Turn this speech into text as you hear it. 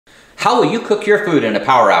How will you cook your food in a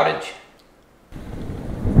power outage?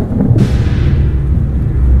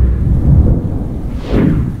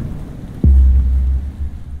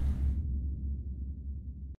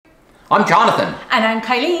 I'm Jonathan. And I'm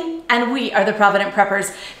Kylene, and we are the Provident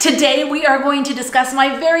Preppers. Today we are going to discuss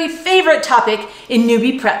my very favorite topic in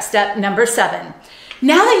Newbie Prep Step number 7.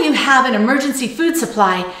 Now that you have an emergency food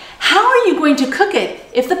supply, how are you going to cook it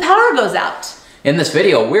if the power goes out? In this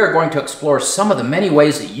video, we are going to explore some of the many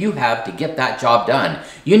ways that you have to get that job done.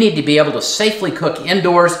 You need to be able to safely cook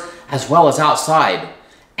indoors as well as outside.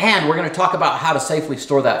 And we're going to talk about how to safely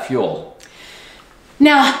store that fuel.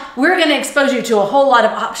 Now, we're going to expose you to a whole lot of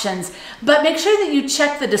options, but make sure that you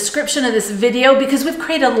check the description of this video because we've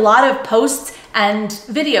created a lot of posts and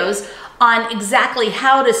videos on exactly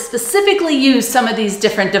how to specifically use some of these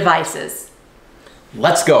different devices.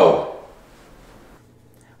 Let's go.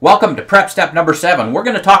 Welcome to Prep Step number 7. We're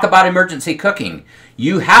going to talk about emergency cooking.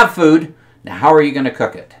 You have food. Now, how are you going to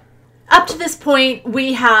cook it? Up to this point,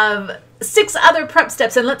 we have 6 other prep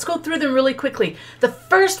steps, and let's go through them really quickly. The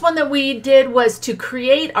first one that we did was to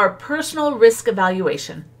create our personal risk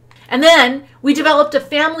evaluation. And then we developed a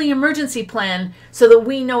family emergency plan so that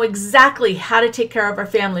we know exactly how to take care of our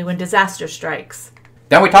family when disaster strikes.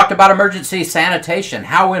 Then we talked about emergency sanitation,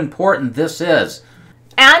 how important this is.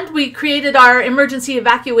 And we created our emergency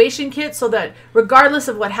evacuation kit so that regardless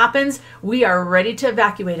of what happens, we are ready to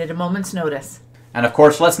evacuate at a moment's notice. And of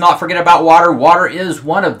course, let's not forget about water. Water is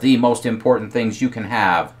one of the most important things you can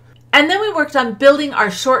have. And then we worked on building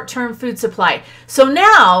our short-term food supply. So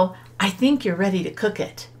now, I think you're ready to cook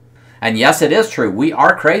it. And yes, it is true. We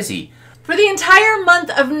are crazy. For the entire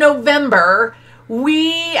month of November,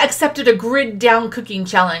 we accepted a grid down cooking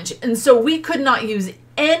challenge. And so we could not use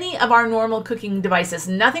any of our normal cooking devices,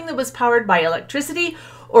 nothing that was powered by electricity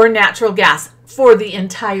or natural gas for the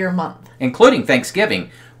entire month. Including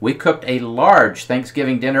Thanksgiving. We cooked a large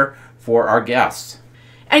Thanksgiving dinner for our guests.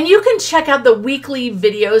 And you can check out the weekly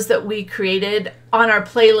videos that we created on our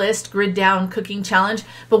playlist, Grid Down Cooking Challenge.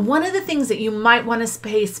 But one of the things that you might want to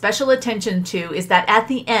pay special attention to is that at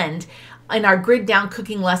the end, in our Grid Down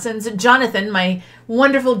cooking lessons, Jonathan, my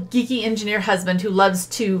wonderful geeky engineer husband who loves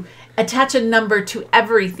to attach a number to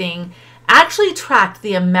everything, actually tracked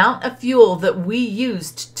the amount of fuel that we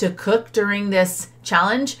used to cook during this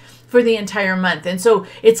challenge for the entire month. And so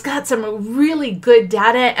it's got some really good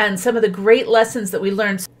data and some of the great lessons that we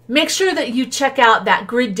learned. Make sure that you check out that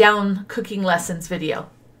Grid Down cooking lessons video.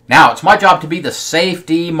 Now, it's my job to be the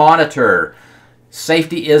safety monitor.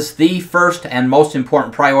 Safety is the first and most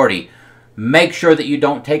important priority. Make sure that you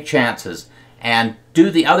don't take chances and do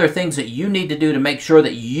the other things that you need to do to make sure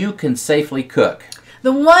that you can safely cook.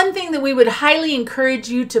 The one thing that we would highly encourage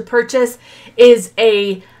you to purchase is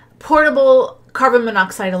a portable carbon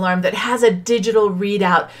monoxide alarm that has a digital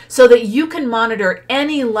readout so that you can monitor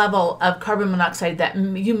any level of carbon monoxide that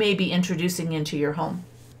you may be introducing into your home.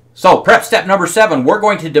 So, prep step number 7, we're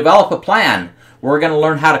going to develop a plan. We're going to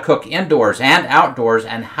learn how to cook indoors and outdoors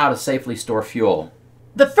and how to safely store fuel.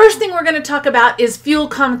 The first thing we're going to talk about is fuel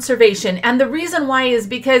conservation. And the reason why is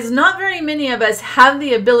because not very many of us have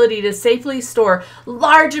the ability to safely store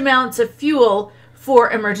large amounts of fuel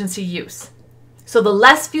for emergency use. So the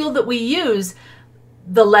less fuel that we use,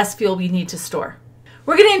 the less fuel we need to store.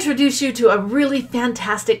 We're going to introduce you to a really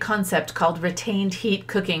fantastic concept called retained heat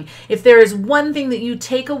cooking. If there is one thing that you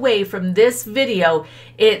take away from this video,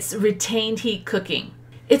 it's retained heat cooking.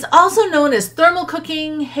 It's also known as thermal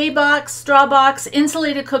cooking, hay box, straw box,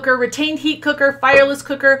 insulated cooker, retained heat cooker, fireless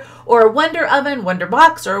cooker, or a Wonder oven, Wonder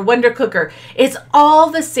box, or a Wonder cooker. It's all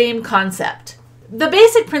the same concept. The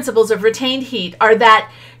basic principles of retained heat are that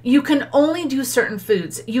you can only do certain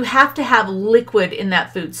foods. You have to have liquid in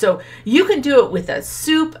that food. So you can do it with a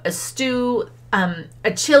soup, a stew,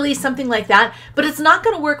 a chili, something like that, but it's not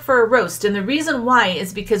going to work for a roast. And the reason why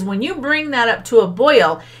is because when you bring that up to a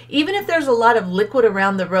boil, even if there's a lot of liquid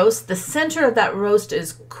around the roast, the center of that roast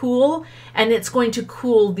is cool and it's going to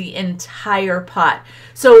cool the entire pot.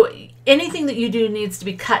 So anything that you do needs to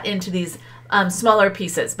be cut into these smaller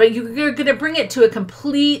pieces, but you're going to bring it to a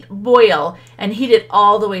complete boil and heat it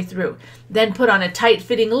all the way through. Then put on a tight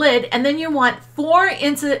fitting lid, and then you want 4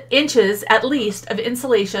 inches at least of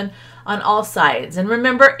insulation on all sides. And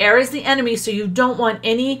remember, air is the enemy, so you don't want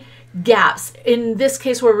any gaps. In this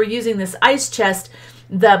case where we're using this ice chest,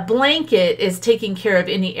 the blanket is taking care of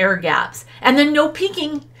any air gaps. And then no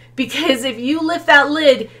peeking, because if you lift that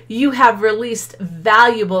lid, you have released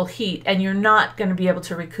valuable heat and you're not going to be able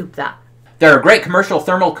to recoup that. There are great commercial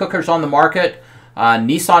thermal cookers on the market.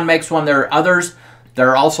 Nissan makes one. There are others. There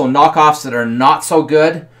are also knockoffs that are not so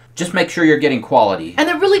good. Just make sure you're getting quality. And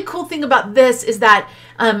the really cool thing about this is that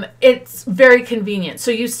It's very convenient.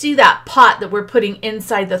 So you see that pot that we're putting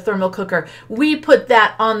inside the thermal cooker. We put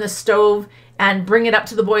that on the stove and bring it up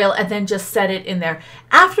to the boil and then just set it in there.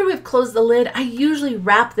 After we've closed the lid, I usually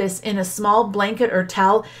wrap this in a small blanket or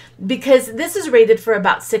towel because this is rated for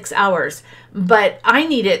about 6 hours, but I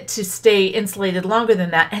need it to stay insulated longer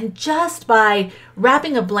than that. And just by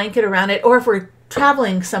wrapping a blanket around it, or if we're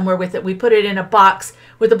traveling somewhere with it, we put it in a box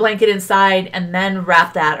with a blanket inside and then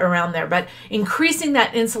wrap that around there. But increasing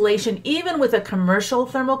that insulation, even with a commercial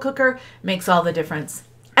thermal cooker, makes all the difference.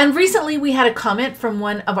 And recently we had a comment from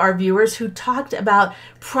one of our viewers who talked about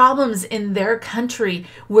problems in their country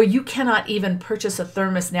where you cannot even purchase a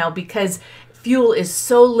thermos now because fuel is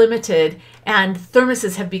so limited, and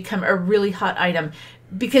thermoses have become a really hot item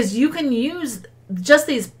because you can use just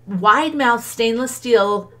these wide mouth stainless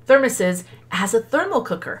steel thermoses as a thermal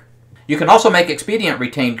cooker. You can also make expedient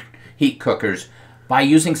retained heat cookers by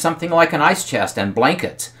using something like an ice chest and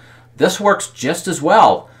blankets. This works just as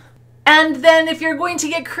well. And then if you're going to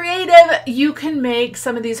get creative, you can make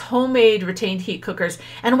some of these homemade retained heat cookers.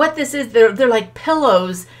 And what this is, they're like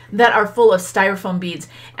pillows that are full of styrofoam beads.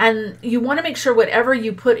 And you want to make sure whatever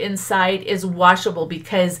you put inside is washable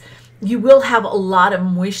because you will have a lot of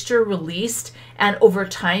moisture released, and over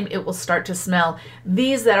time it will start to smell.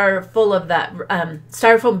 These that are full of that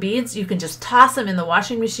styrofoam beads, you can just toss them in the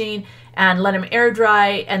washing machine and let them air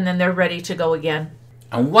dry, and then they're ready to go again.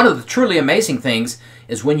 And one of the truly amazing things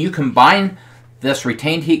is when you combine this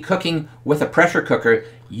retained heat cooking with a pressure cooker,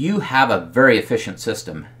 you have a very efficient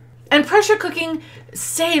system. And pressure cooking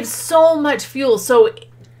saves so much fuel. So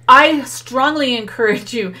I strongly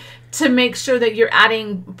encourage you to make sure that you're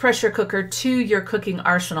adding pressure cooker to your cooking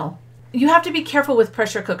arsenal. You have to be careful with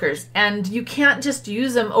pressure cookers, and you can't just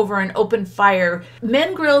use them over an open fire.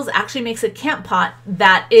 Men Grills actually makes a camp pot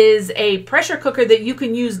that is a pressure cooker that you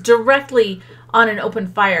can use directly on an open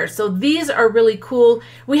fire. So these are really cool.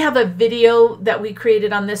 We have a video that we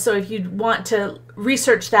created on this, so if you want to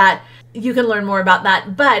research that, you can learn more about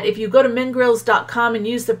that. But if you go to mengrills.com and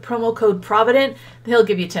use the promo code Provident, they'll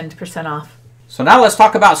give you 10% off. So now let's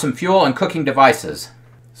talk about some fuel and cooking devices.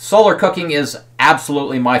 Solar cooking is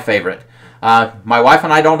absolutely my favorite. My wife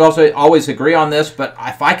and I don't always agree on this, but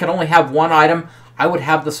if I could only have one item, I would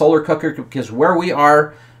have the solar cooker because where we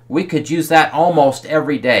are, we could use that almost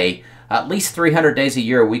every day. At least 300 days a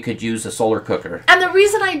year, we could use a solar cooker. And the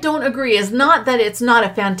reason I don't agree is not that it's not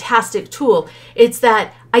a fantastic tool. It's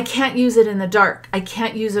that I can't use it in the dark. I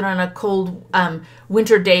can't use it on a cold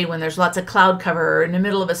winter day when there's lots of cloud cover or in the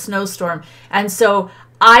middle of a snowstorm. And so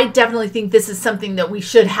I definitely think this is something that we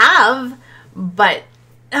should have, but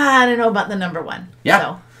I don't know about the number one. Yeah,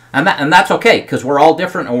 so. and that's okay because we're all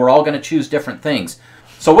different and we're all going to choose different things.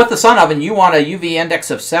 So with the sun oven, you want a UV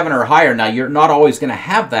index of 7 or higher. Now, you're not always going to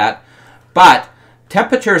have that, but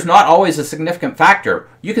temperature is not always a significant factor.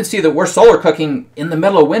 You can see that we're solar cooking in the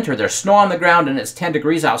middle of winter. There's snow on the ground and it's 10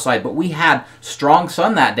 degrees outside, but we had strong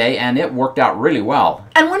sun that day and it worked out really well.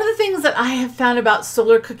 And one of the things that I have found about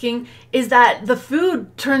solar cooking is that the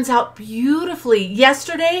food turns out beautifully.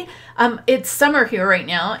 Yesterday, it's summer here right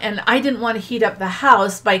now, and I didn't want to heat up the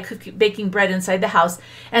house by baking bread inside the house.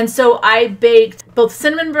 And so I baked both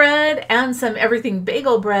cinnamon bread and some everything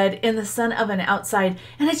bagel bread in the sun oven outside.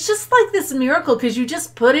 And it's just like this miracle because you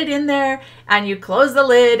just put it in there and you close the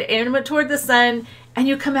lid, aim it toward the sun, and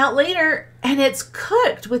you come out later and it's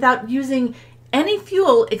cooked without using any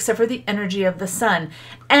fuel except for the energy of the sun.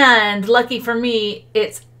 And lucky for me,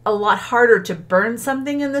 it's a lot harder to burn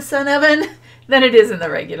something in the sun oven than it is in the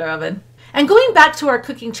regular oven. And going back to our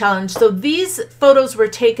cooking challenge, so these photos were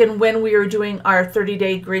taken when we were doing our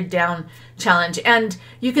 30-day grid down challenge. And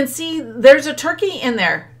you can see there's a turkey in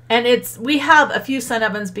there. And we have a few sun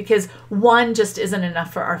ovens because one just isn't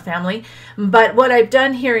enough for our family. But what I've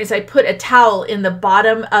done here is I put a towel in the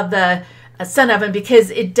bottom of the sun oven because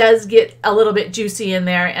it does get a little bit juicy in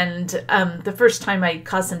there, and the first time I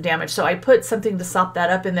caused some damage, so I put something to sop that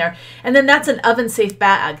up in there. And then that's an oven safe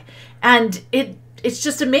bag, and it's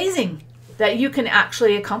just amazing that you can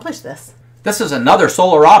actually accomplish this. This is another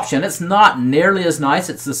solar option. It's not nearly as nice.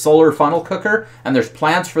 It's the solar funnel cooker, and there's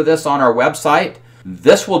plans for this on our website.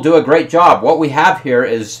 This will do a great job. What we have here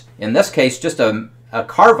is, in this case, just a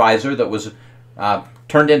car visor that was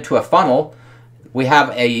turned into a funnel. We have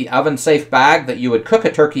a oven-safe bag that you would cook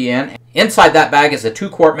a turkey in. Inside that bag is a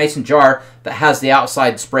 2-quart mason jar that has the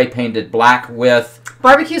outside spray painted black with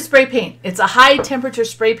barbecue spray paint. It's a high-temperature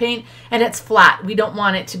spray paint, and it's flat. We don't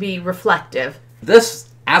want it to be reflective. This,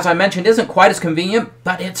 as I mentioned, isn't quite as convenient,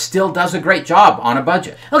 but it still does a great job on a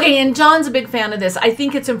budget. Okay, and John's a big fan of this. I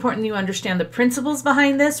think it's important you understand the principles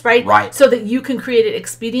behind this, right? Right. So that you can create it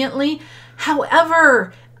expediently.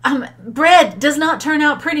 However, bread does not turn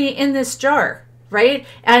out pretty in this jar, right?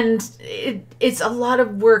 And it's a lot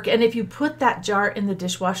of work. And if you put that jar in the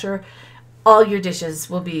dishwasher, all your dishes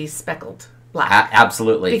will be speckled black.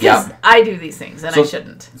 Absolutely. Because yeah. I do these things and I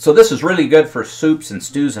shouldn't. So this is really good for soups and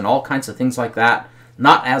stews and all kinds of things like that.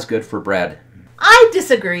 Not as good for bread. I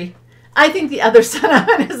disagree. I think the other sun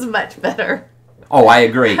oven is much better. Oh, I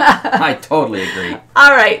agree. I totally agree.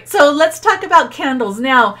 All right, so let's talk about candles.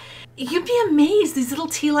 Now, you'd be amazed, these little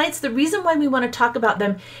tea lights. The reason why we want to talk about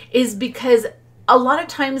them is because a lot of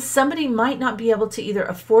times somebody might not be able to either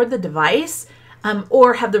afford the device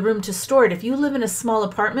or have the room to store it. If you live in a small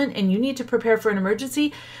apartment and you need to prepare for an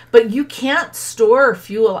emergency, but you can't store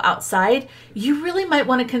fuel outside, you really might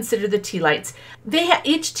want to consider the tea lights.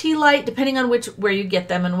 Each tea light, depending on where you get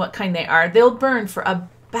them and what kind they are, they'll burn for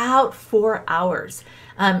about 4 hours.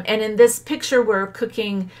 And in this picture, we're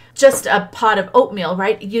cooking just a pot of oatmeal,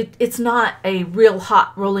 right? It's not a real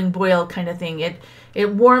hot rolling boil kind of thing. It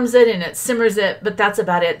warms it and it simmers it, but that's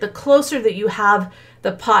about it. The closer that you have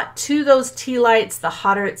the pot to those tea lights, the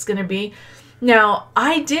hotter it's going to be. Now,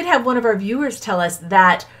 I did have one of our viewers tell us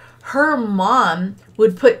that her mom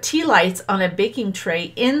would put tea lights on a baking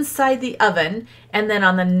tray inside the oven, and then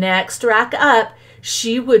on the next rack up,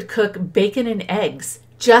 she would cook bacon and eggs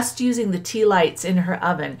just using the tea lights in her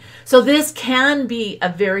oven. So this can be a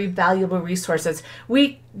very valuable resource.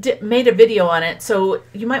 We made a video on it, so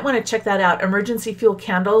you might want to check that out. Emergency fuel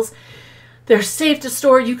candles. They're safe to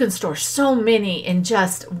store. You can store so many in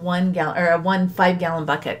just 1 gallon or a 5-gallon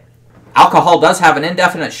bucket. Alcohol does have an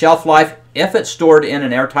indefinite shelf life if it's stored in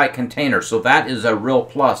an airtight container, so that is a real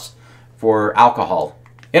plus for alcohol.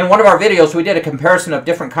 In one of our videos, we did a comparison of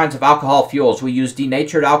different kinds of alcohol fuels. We used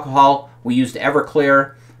denatured alcohol, we used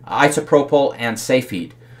Everclear, isopropyl, and Safe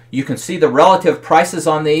Heat. You can see the relative prices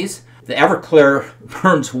on these. The Everclear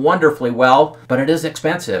burns wonderfully well, but it is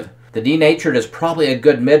expensive. The denatured is probably a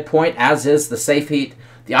good midpoint, as is the Safe Heat.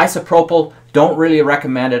 The isopropyl, don't really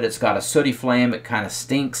recommend it. It's got a sooty flame, it kind of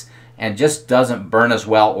stinks, and just doesn't burn as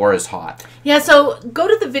well or as hot. Yeah, so go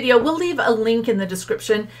to the video. We'll leave a link in the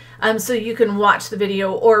description so you can watch the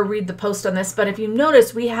video or read the post on this. But if you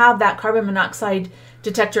notice, we have that carbon monoxide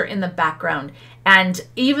detector in the background. And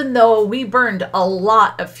even though we burned a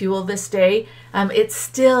lot of fuel this day, it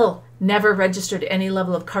still never registered any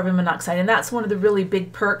level of carbon monoxide. And that's one of the really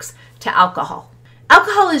big perks to alcohol.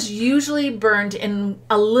 Alcohol is usually burned in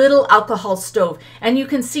a little alcohol stove, and you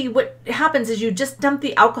can see what happens is you just dump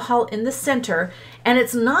the alcohol in the center, and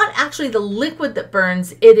it's not actually the liquid that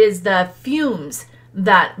burns, it is the fumes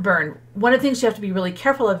that burn. One of the things you have to be really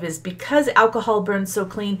careful of is because alcohol burns so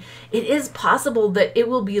clean, it is possible that it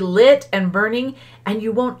will be lit and burning and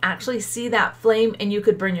you won't actually see that flame and you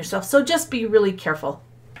could burn yourself. So just be really careful.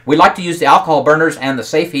 We like to use the alcohol burners and the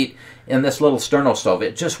Safe Heat in this little sterno stove.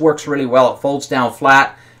 It just works really well. It folds down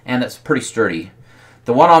flat and it's pretty sturdy.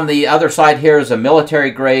 The one on the other side here is a military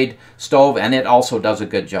grade stove, and it also does a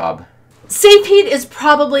good job. Safe Heat is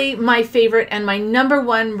probably my favorite and my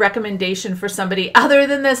 #1 recommendation for somebody other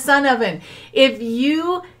than the sun oven. If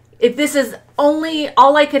this is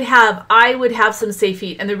all I could have, I would have some Safe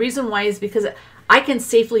Heat. And the reason why is because I can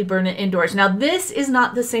safely burn it indoors. Now, this is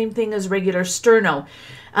not the same thing as regular sterno.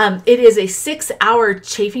 It is a 6-hour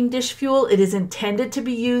chafing dish fuel. It is intended to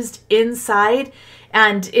be used inside,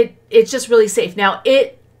 and it's just really safe. Now,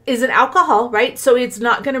 it is an alcohol, right? So it's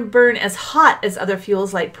not going to burn as hot as other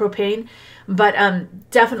fuels like propane, but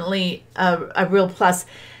definitely a real plus.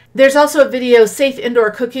 There's also a video, Safe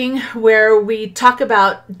Indoor Cooking, where we talk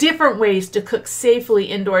about different ways to cook safely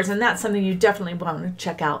indoors, and that's something you definitely want to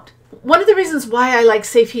check out. One of the reasons why I like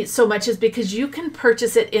Safe Heat so much is because you can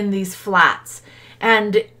purchase it in these flats.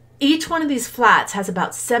 And each one of these flats has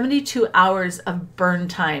about 72 hours of burn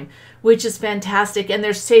time, which is fantastic. And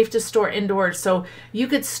they're safe to store indoors. So you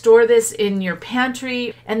could store this in your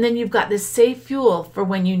pantry, and then you've got this safe fuel for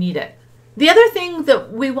when you need it. The other thing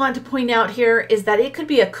that we want to point out here is that it could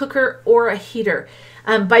be a cooker or a heater.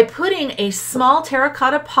 By putting a small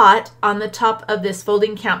terracotta pot on the top of this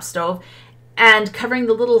folding camp stove and covering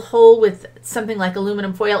the little hole with something like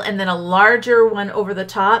aluminum foil and then a larger one over the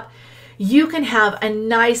top, you can have a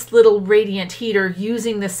nice little radiant heater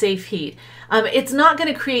using the Safe Heat. It's not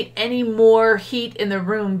going to create any more heat in the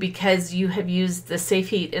room because you have used the Safe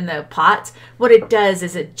Heat in the pots. What it does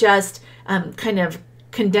is it just kind of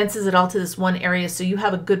condenses it all to this one area, so you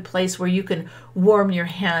have a good place where you can warm your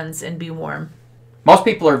hands and be warm. Most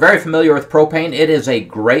people are very familiar with propane. It is a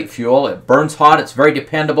great fuel. It burns hot. It's very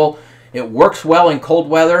dependable. It works well in cold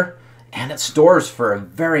weather, and it stores for a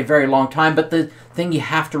very, very long time. But the thing you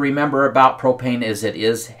have to remember about propane is it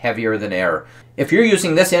is heavier than air. If you're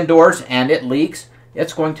using this indoors and it leaks,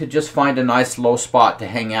 it's going to just find a nice low spot to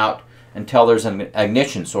hang out until there's an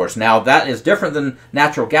ignition source. Now that is different than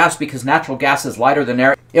natural gas because natural gas is lighter than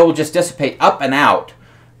air. It will just dissipate up and out,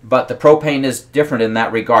 but the propane is different in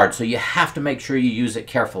that regard, so you have to make sure you use it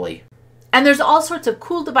carefully. And there's all sorts of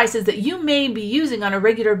cool devices that you may be using on a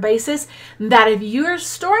regular basis that if you're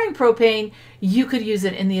storing propane, you could use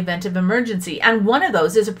it in the event of emergency. And one of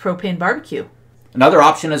those is a propane barbecue. Another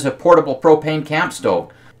option is a portable propane camp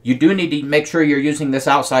stove. You do need to make sure you're using this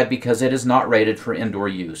outside because it is not rated for indoor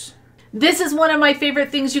use. This is one of my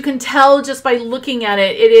favorite things. You can tell just by looking at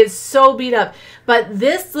it. It is so beat up. But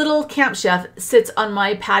this little Camp Chef sits on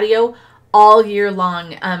my patio all year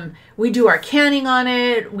long. We do our canning on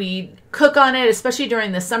it. We cook on it, especially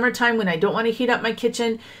during the summertime when I don't want to heat up my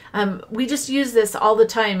kitchen. We just use this all the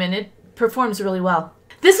time and it performs really well.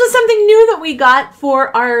 This was something new that we got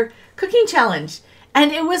for our cooking challenge.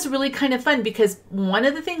 And it was really kind of fun because one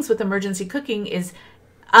of the things with emergency cooking is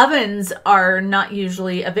ovens are not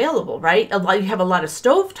usually available, right? You have a lot of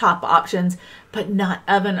stovetop options, but not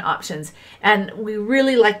oven options. And we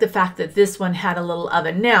really like the fact that this one had a little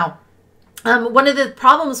oven. Now, one of the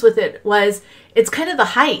problems with it was it's kind of the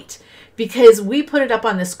height because we put it up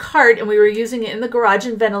on this cart and we were using it in the garage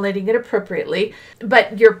and ventilating it appropriately.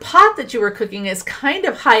 But your pot that you were cooking is kind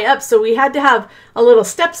of high up, so we had to have a little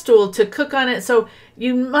step stool to cook on it. So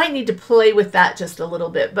you might need to play with that just a little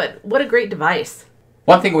bit, but what a great device.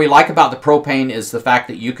 One thing we like about the propane is the fact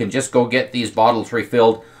that you can just go get these bottles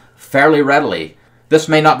refilled fairly readily. This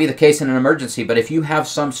may not be the case in an emergency, but if you have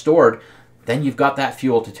some stored, then you've got that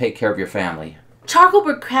fuel to take care of your family. Charcoal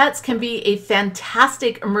briquettes can be a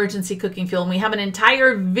fantastic emergency cooking fuel, and we have an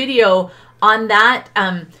entire video on that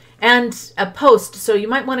and a post, so you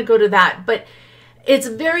might want to go to that. But it's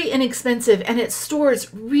very inexpensive and it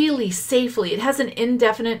stores really safely. It has an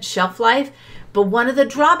indefinite shelf life, but one of the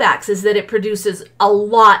drawbacks is that it produces a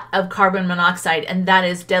lot of carbon monoxide, and that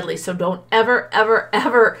is deadly. So don't ever, ever,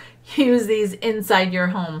 ever use these inside your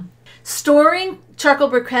home. Storing charcoal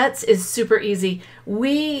briquettes is super easy.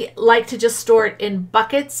 We like to just store it in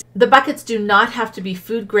buckets. The buckets do not have to be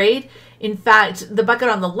food grade. In fact, the bucket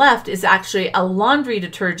on the left is actually a laundry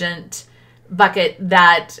detergent bucket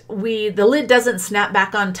that the lid doesn't snap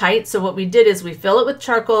back on tight. So what we did is we fill it with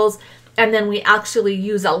charcoals and then we actually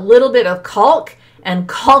use a little bit of caulk and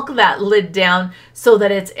caulk that lid down so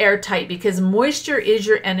that it's airtight, because moisture is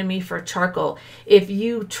your enemy for charcoal. If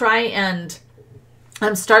you try and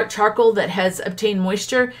start charcoal that has obtained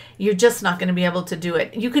moisture, you're just not going to be able to do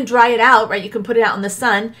it. You can dry it out, right? You can put it out in the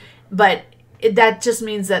sun, but that just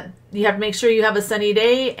means that you have to make sure you have a sunny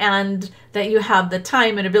day and that you have the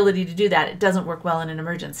time and ability to do that. It doesn't work well in an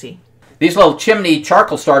emergency. These little chimney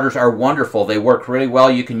charcoal starters are wonderful. They work really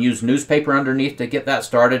well. You can use newspaper underneath to get that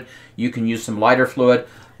started. You can use some lighter fluid.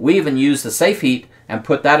 We even use the safe heat and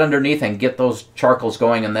put that underneath and get those charcoals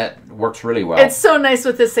going, and that works really well. It's so nice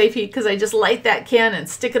with the safe heat because I just light that can and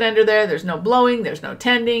stick it under there. There's no blowing, there's no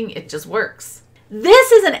tending. It just works.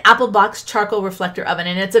 This is an Apple Box charcoal reflector oven,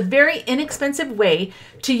 and it's a very inexpensive way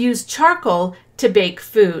to use charcoal to bake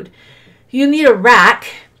food. You need a rack,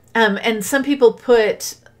 and some people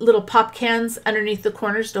put little pop cans underneath the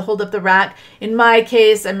corners to hold up the rack. In my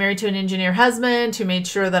case, I'm married to an engineer husband who made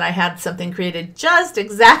sure that I had something created just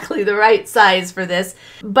exactly the right size for this.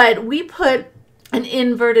 But we put an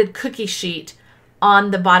inverted cookie sheet on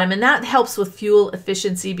the bottom, and that helps with fuel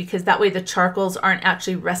efficiency because that way the charcoals aren't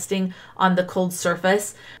actually resting on the cold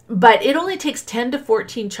surface. But it only takes 10 to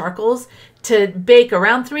 14 charcoals to bake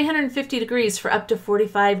around 350 degrees for up to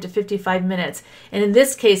 45 to 55 minutes. And in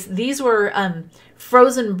this case, these were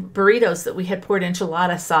frozen burritos that we had poured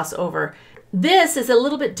enchilada sauce over. This is a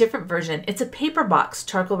little bit different version. It's a paper box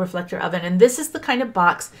charcoal reflector oven, and this is the kind of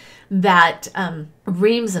box that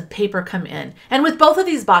reams of paper come in. And with both of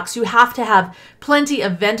these boxes, you have to have plenty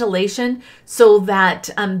of ventilation so that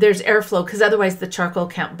there's airflow, because otherwise the charcoal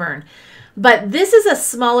can't burn. But this is a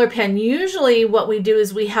smaller pan. Usually what we do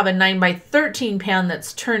is we have a 9x13 pan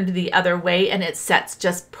that's turned the other way, and it sets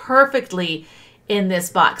just perfectly in this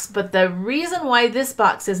box. But the reason why this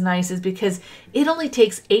box is nice is because it only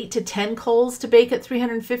takes 8 to 10 coals to bake at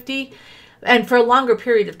 350 and for a longer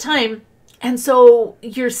period of time. And so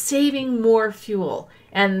you're saving more fuel.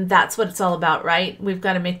 And that's what it's all about, right? We've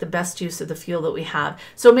got to make the best use of the fuel that we have.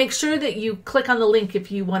 So make sure that you click on the link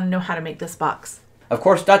if you want to know how to make this box. Of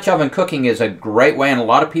course, Dutch oven cooking is a great way, and a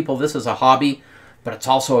lot of people, this is a hobby, but it's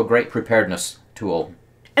also a great preparedness tool.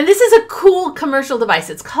 And this is a cool commercial device.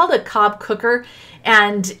 It's called a Cobb cooker,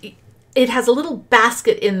 and it has a little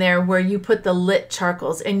basket in there where you put the lit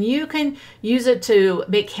charcoals, and you can use it to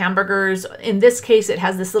make hamburgers. In this case, it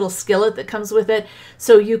has this little skillet that comes with it,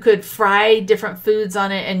 so you could fry different foods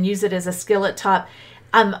on it and use it as a skillet top.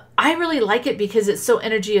 I really like it because it's so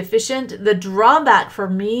energy efficient. The drawback for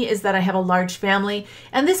me is that I have a large family,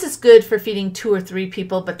 and this is good for feeding 2 or 3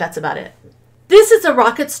 people, but that's about it. This is a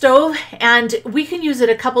rocket stove, and we can use it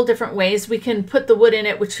a couple different ways. We can put the wood in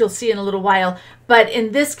it, which you'll see in a little while. But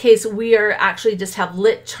in this case, we are actually just have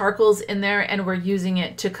lit charcoals in there, and we're using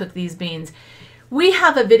it to cook these beans. We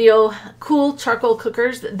have a video, cool charcoal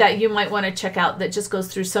cookers, that you might want to check out that just goes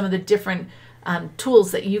through some of the different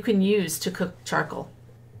tools that you can use to cook charcoal.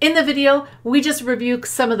 In the video, we just review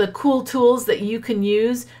some of the cool tools that you can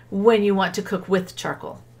use when you want to cook with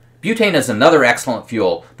charcoal. Butane is another excellent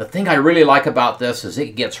fuel. The thing I really like about this is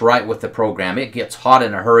it gets right with the program. It gets hot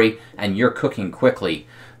in a hurry and you're cooking quickly.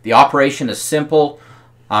 The operation is simple.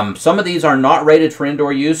 Some of these are not rated for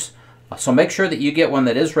indoor use, so make sure that you get one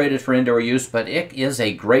that is rated for indoor use, but it is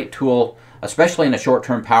a great tool, especially in a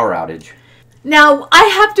short-term power outage. Now, I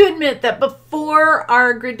have to admit that before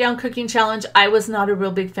our Grid Down Cooking Challenge, I was not a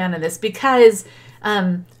real big fan of this because,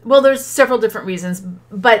 well, there's several different reasons,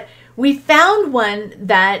 but we found one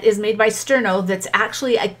that is made by Sterno that's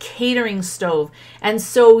actually a catering stove. And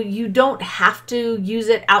so you don't have to use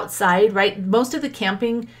it outside, right? Most of the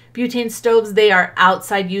camping butane stoves, they are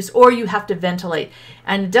outside use, or you have to ventilate.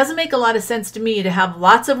 And it doesn't make a lot of sense to me to have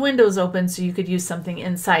lots of windows open so you could use something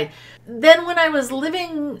inside. Then when I was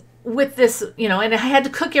living with this, you know, and I had to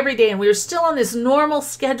cook every day and we were still on this normal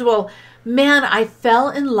schedule, man, I fell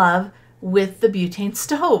in love with the butane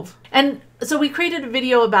stove. And so we created a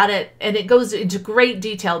video about it, and it goes into great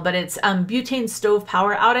detail, but it's butane stove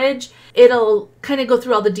power outage. It'll kind of go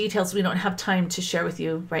through all the details we don't have time to share with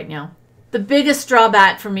you right now. The biggest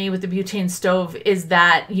drawback for me with the butane stove is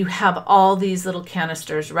that you have all these little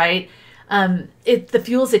canisters, right? The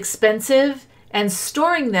fuel's expensive, and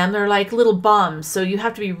storing them, they're like little bombs, so you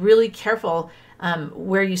have to be really careful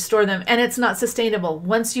where you store them, and it's not sustainable.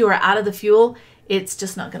 Once you are out of the fuel, it's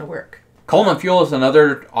just not going to work. Coleman fuel is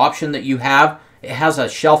another option that you have. It has a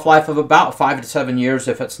shelf life of about 5 to 7 years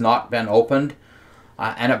if it's not been opened.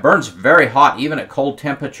 And it burns very hot even at cold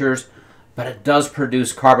temperatures, but it does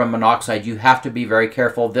produce carbon monoxide. You have to be very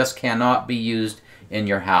careful. This cannot be used in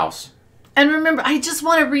your house. And remember, I just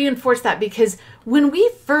want to reinforce that because when we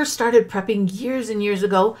first started prepping years and years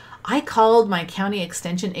ago, I called my county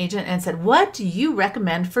extension agent and said, what do you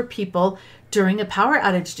recommend for people during a power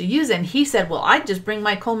outage to use? And he said, well, I just bring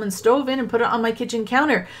my Coleman stove in and put it on my kitchen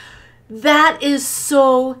counter. That is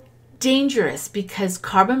so dangerous because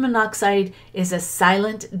carbon monoxide is a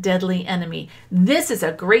silent, deadly enemy. This is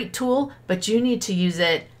a great tool, but you need to use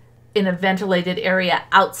it in a ventilated area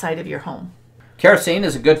outside of your home. Kerosene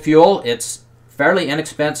is a good fuel. It's fairly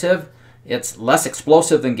inexpensive. It's less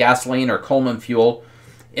explosive than gasoline or Coleman fuel.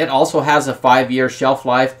 It also has a 5-year shelf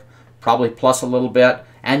life, probably plus a little bit,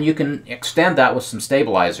 and you can extend that with some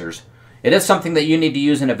stabilizers. It is something that you need to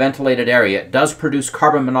use in a ventilated area. It does produce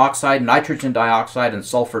carbon monoxide, nitrogen dioxide, and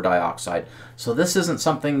sulfur dioxide. So this isn't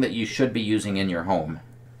something that you should be using in your home.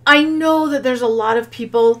 I know that there's a lot of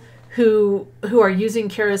people who are using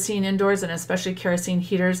kerosene indoors, and especially kerosene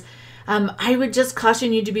heaters. I would just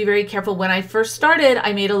caution you to be very careful. When I first started,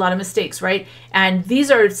 I made a lot of mistakes, right? And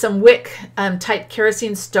these are some wick type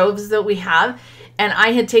kerosene stoves that we have. And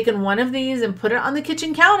I had taken one of these and put it on the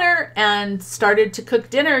kitchen counter and started to cook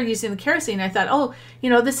dinner using the kerosene. I thought, oh, you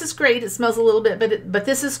know, this is great. It smells a little bit, but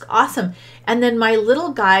this is awesome. And then my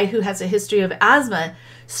little guy who has a history of asthma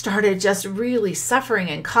started just really suffering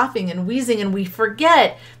and coughing and wheezing. And we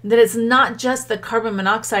forget that it's not just the carbon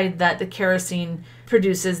monoxide that the kerosene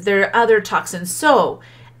produces. There are other toxins. So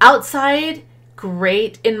outside,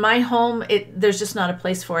 great. In my home, there's just not a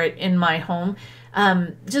place for it in my home.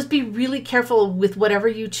 Just be really careful with whatever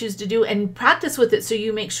you choose to do and practice with it so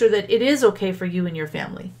you make sure that it is okay for you and your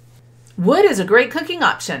family. Wood is a great cooking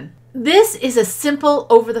option. This is a simple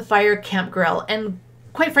over-the-fire camp grill, and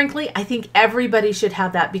quite frankly, I think everybody should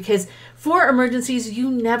have that because for emergencies, you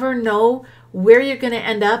never know where you're going to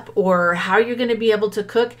end up or how you're going to be able to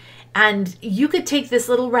cook. And you could take this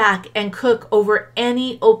little rack and cook over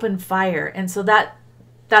any open fire. And so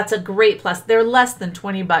that's a great plus. They're less than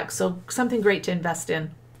 $20, so something great to invest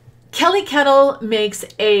in. Kelly Kettle makes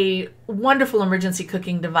a wonderful emergency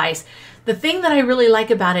cooking device. The thing that I really like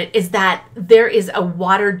about it is that there is a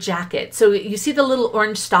water jacket. So you see the little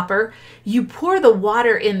orange stopper? You pour the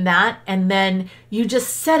water in that and then you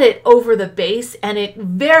just set it over the base and it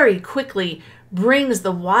very quickly brings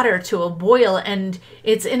the water to a boil, and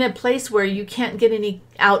it's in a place where you can't get any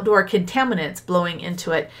outdoor contaminants blowing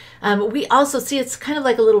into it. We also see it's kind of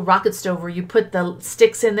like a little rocket stove where you put the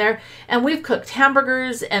sticks in there, and we've cooked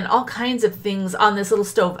hamburgers and all kinds of things on this little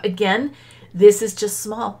stove. Again, this is just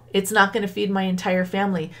small. It's not going to feed my entire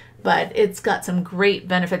family, but it's got some great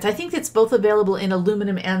benefits. I think it's both available in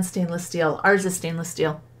aluminum and stainless steel. Ours is stainless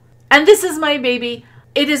steel. And this is my baby.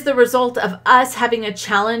 It is the result of us having a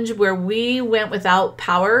challenge where we went without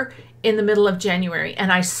power in the middle of January,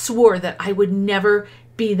 and I swore that I would never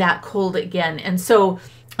be that cold again. And so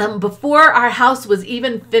before our house was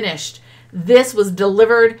even finished, this was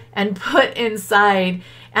delivered and put inside.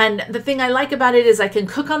 And the thing I like about it is I can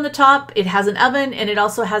cook on the top. It has an oven, and it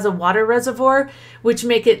also has a water reservoir, which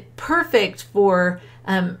make it perfect for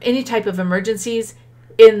any type of emergencies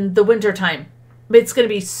in the wintertime. It's going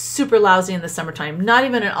to be super lousy in the summertime. Not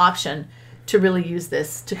even an option to really use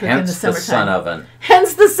this to cook in the summertime. Hence the sun oven.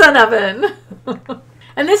 Hence the sun oven.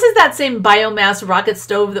 And this is that same biomass rocket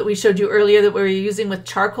stove that we showed you earlier that we were using with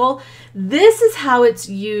charcoal. This is how it's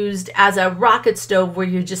used as a rocket stove where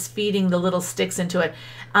you're just feeding the little sticks into it.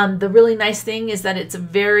 The really nice thing is that it's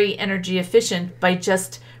very energy efficient by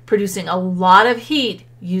just producing a lot of heat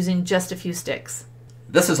using just a few sticks.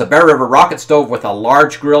 This is a Bear River rocket stove with a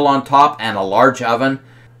large grill on top and a large oven.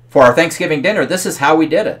 For our Thanksgiving dinner, this is how we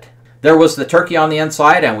did it. There was the turkey on the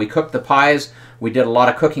inside, and we cooked the pies. We did a lot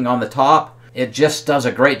of cooking on the top. It just does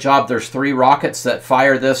a great job. There's 3 rockets that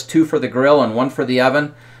fire this, 2 for the grill and 1 for the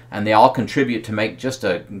oven, and they all contribute to make just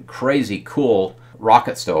a crazy cool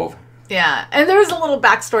rocket stove. Yeah, and there's a little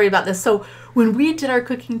backstory about this. So when we did our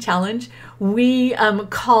cooking challenge, we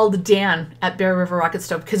called Dan at Bear River Rocket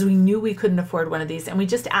Stove because we knew we couldn't afford one of these, and we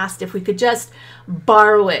just asked if we could just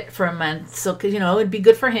borrow it for a month. So, you know, it'd be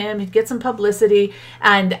good for him, he'd get some publicity,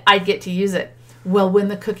 and I'd get to use it. Well, when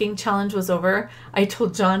the cooking challenge was over, I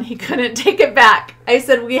told John he couldn't take it back. I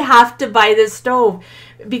said, we have to buy this stove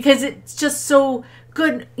because it's just so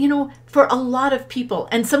good, you know, for a lot of people.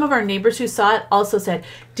 And some of our neighbors who saw it also said,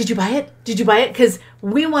 did you buy it? Did you buy it? Because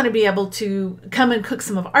we want to be able to come and cook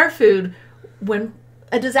some of our food when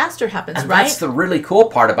a disaster happens, and right? That's the really cool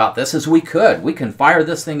part about this is we can fire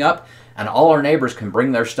this thing up and all our neighbors can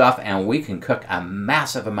bring their stuff and we can cook a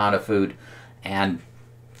massive amount of food and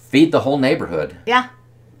feed the whole neighborhood. Yeah,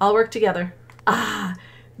 all work together.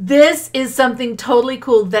 This is something totally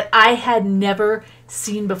cool that I had never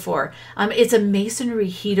seen before. It's a masonry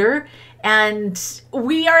heater, and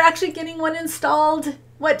we are actually getting one installed,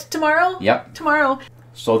 what, tomorrow? Yep. Tomorrow.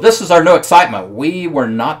 So this is our new excitement. We were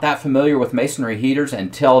not that familiar with masonry heaters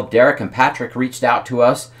until Derek and Patrick reached out to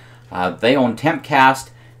us. They own Tempcast,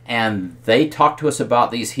 and they talked to us about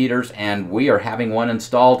these heaters, and we are having one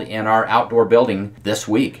installed in our outdoor building this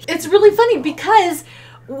week. It's really funny because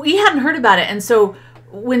we hadn't heard about it, and so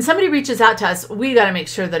when somebody reaches out to us, we got to make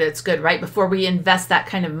sure that it's good, right? Before we invest that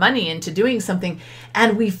kind of money into doing something.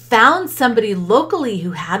 And we found somebody locally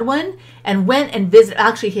who had one and went and visited.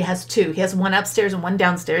 Actually, he has 2. He has one upstairs and one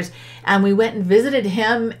downstairs. And we went and visited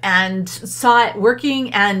him and saw it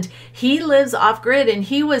working. And he lives off grid. And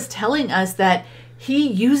he was telling us that he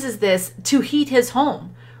uses this to heat his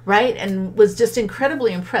home, right? And was just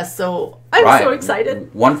incredibly impressed. So I'm so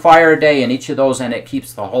excited. 1 fire a day in each of those, and it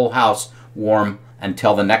keeps the whole house warm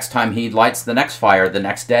until the next time he lights the next fire the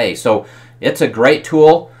next day. So it's a great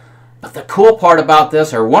tool. But the cool part about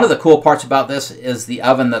this, or one of the cool parts about this, is the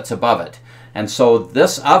oven that's above it. And so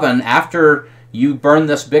this oven, after you burn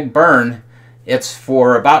this big burn, it's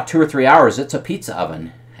for about 2 or 3 hours. It's a pizza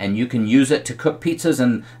oven. And you can use it to cook pizzas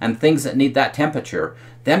and things that need that temperature.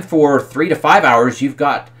 Then for 3 to 5 hours, you've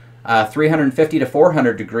got 350 to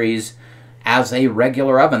 400 degrees as a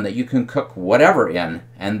regular oven that you can cook whatever in,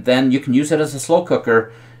 and then you can use it as a slow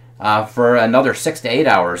cooker for another 6 to 8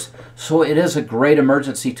 hours. So it is a great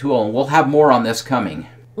emergency tool, and we'll have more on this coming.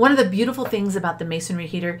 One of the beautiful things about the masonry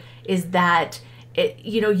heater is that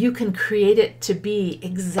you can create it to be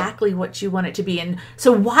exactly what you want it to be. And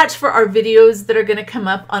so watch for our videos that are going to come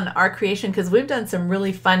up on our creation, because we've done some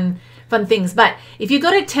really fun things. But if you go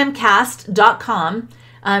to tempcast.com,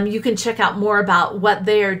 you can check out more about what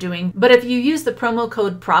they are doing. But if you use the promo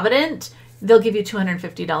code Provident, they'll give you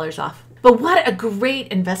 $250 off. But what a great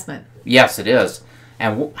investment. Yes, it is.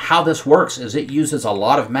 And how this works is it uses a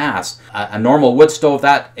lot of mass. A normal wood stove,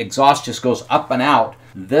 that exhaust just goes up and out.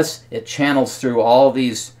 This, it channels through all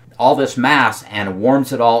this mass and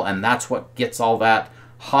warms it all, and that's what gets all that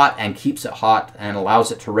hot and keeps it hot and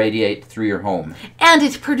allows it to radiate through your home. And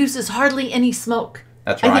it produces hardly any smoke.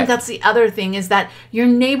 That's right. I think that's the other thing, is that your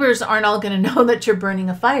neighbors aren't all going to know that you're burning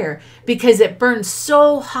a fire, because it burns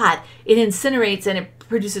so hot, it incinerates and it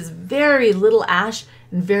produces very little ash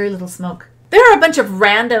and very little smoke. There are a bunch of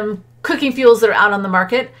random cooking fuels that are out on the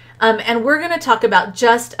market, and we're going to talk about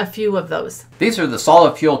just a few of those. These are the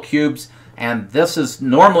solid fuel cubes, and this is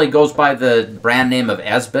normally goes by the brand name of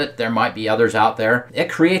Esbit. There might be others out there. It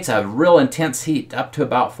creates a real intense heat up to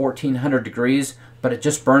about 1400 degrees, but it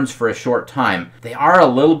just burns for a short time. They are a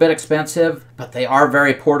little bit expensive, but they are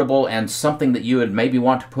very portable and something that you would maybe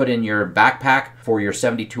want to put in your backpack for your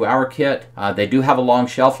 72-hour kit. They do have a long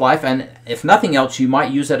shelf life, and if nothing else, you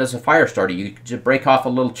might use it as a fire starter. You could just break off a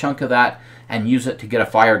little chunk of that and use it to get a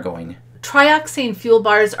fire going. Trioxane fuel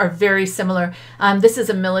bars are very similar. This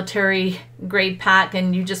is a military grade pack,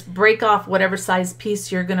 and you just break off whatever size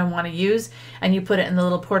piece you're going to want to use and you put it in the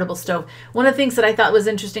little portable stove. One of the things that I thought was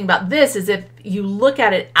interesting about this is if you look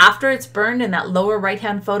at it after it's burned in that lower right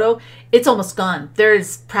hand photo, it's almost gone. There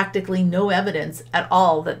is practically no evidence at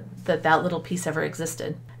all that little piece ever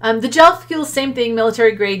existed. The gel fuel, same thing,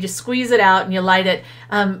 military grade. You squeeze it out and you light it,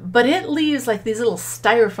 but it leaves like these little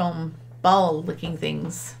styrofoam ball looking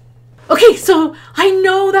things. Okay, so I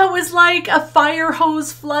know that was like a fire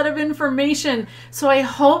hose flood of information. So I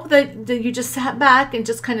hope that you just sat back and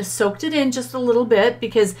just kind of soaked it in just a little bit,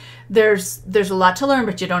 because there's a lot to learn,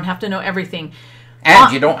 but you don't have to know everything.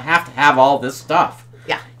 And you don't have to have all this stuff.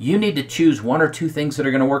 Yeah. You need to choose one or two things that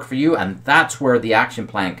are going to work for you, and that's where the action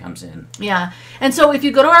plan comes in. Yeah. And so if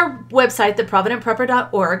you go to our website,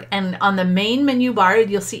 theprovidentprepper.org, and on the main menu bar,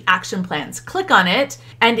 you'll see action plans. Click on it,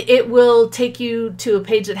 and it will take you to a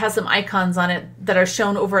page that has some icons on it that are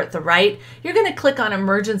shown over at the right. You're going to click on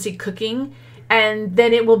emergency cooking, and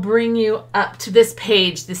then it will bring you up to this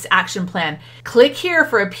page, this action plan. Click here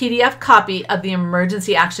for a PDF copy of the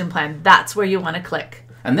emergency action plan. That's where you want to click.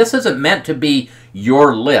 And this isn't meant to be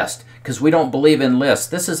your list, because we don't believe in lists.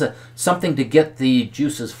 This is something to get the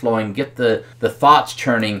juices flowing, get the thoughts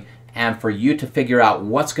churning, and for you to figure out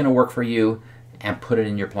what's going to work for you and put it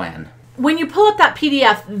in your plan. When you pull up that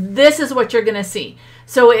PDF, this is what you're going to see.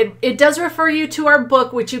 So it does refer you to our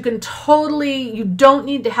book, which you can you don't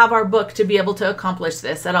need to have our book to be able to accomplish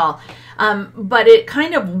this at all. But it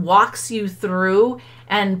kind of walks you through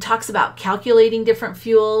and talks about calculating different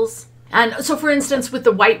fuels. And so, for instance, with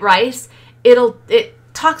the white rice, it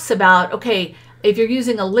talks about, okay, if you're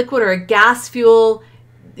using a liquid or a gas fuel,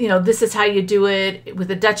 this is how you do it.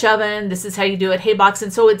 With a Dutch oven, this is how you do it. Hay box.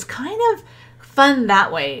 And so it's kind of fun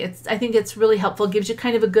that way. I think it's really helpful. It gives you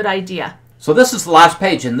kind of a good idea. So this is the last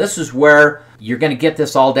page, and this is where you're going to get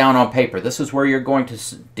this all down on paper. This is where you're going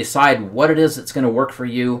to decide what it is that's going to work for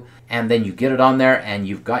you, and then you get it on there, and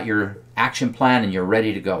you've got your action plan, and you're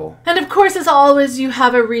ready to go. And of course, as always, you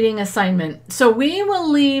have a reading assignment. So we will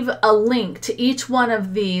leave a link to each one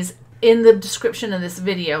of these in the description of this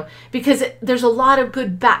video, because there's a lot of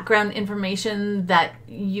good background information that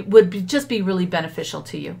would just be really beneficial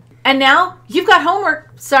to you. And now you've got homework.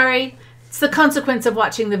 Sorry. It's the consequence of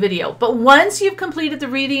watching the video. But once you've completed the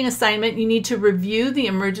reading assignment, you need to review the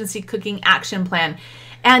emergency cooking action plan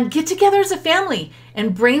and get together as a family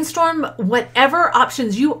and brainstorm whatever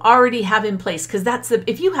options you already have in place. Because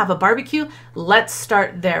if you have a barbecue, let's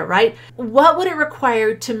start there, right? What would it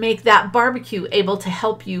require to make that barbecue able to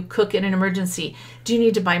help you cook in an emergency? Do you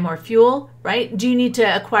need to buy more fuel, right? Do you need to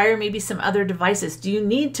acquire maybe some other devices? Do you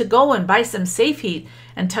need to go and buy some safe heat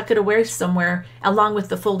and tuck it away somewhere along with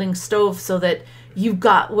the folding stove so that you've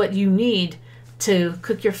got what you need to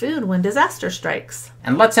cook your food when disaster strikes?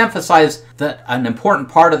 And let's emphasize that an important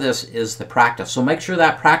part of this is the practice. So make sure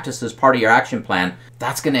that practice is part of your action plan.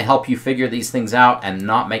 That's going to help you figure these things out and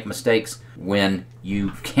not make mistakes when you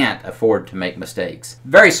can't afford to make mistakes.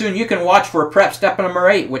 Very soon you can watch for prep step number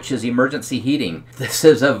 8, which is emergency heating. This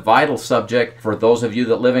is a vital subject for those of you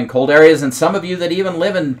that live in cold areas, and some of you that even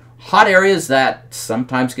live in hot areas that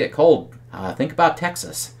sometimes get cold. Think about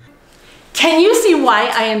Texas. Can you see why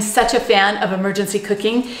I am such a fan of emergency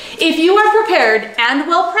cooking? If you are prepared and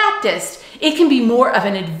well practiced, it can be more of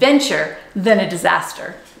an adventure than a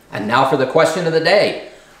disaster. And now for the question of the day.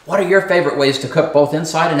 What are your favorite ways to cook both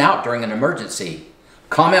inside and out during an emergency?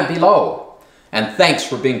 Comment below. And thanks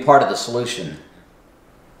for being part of the solution.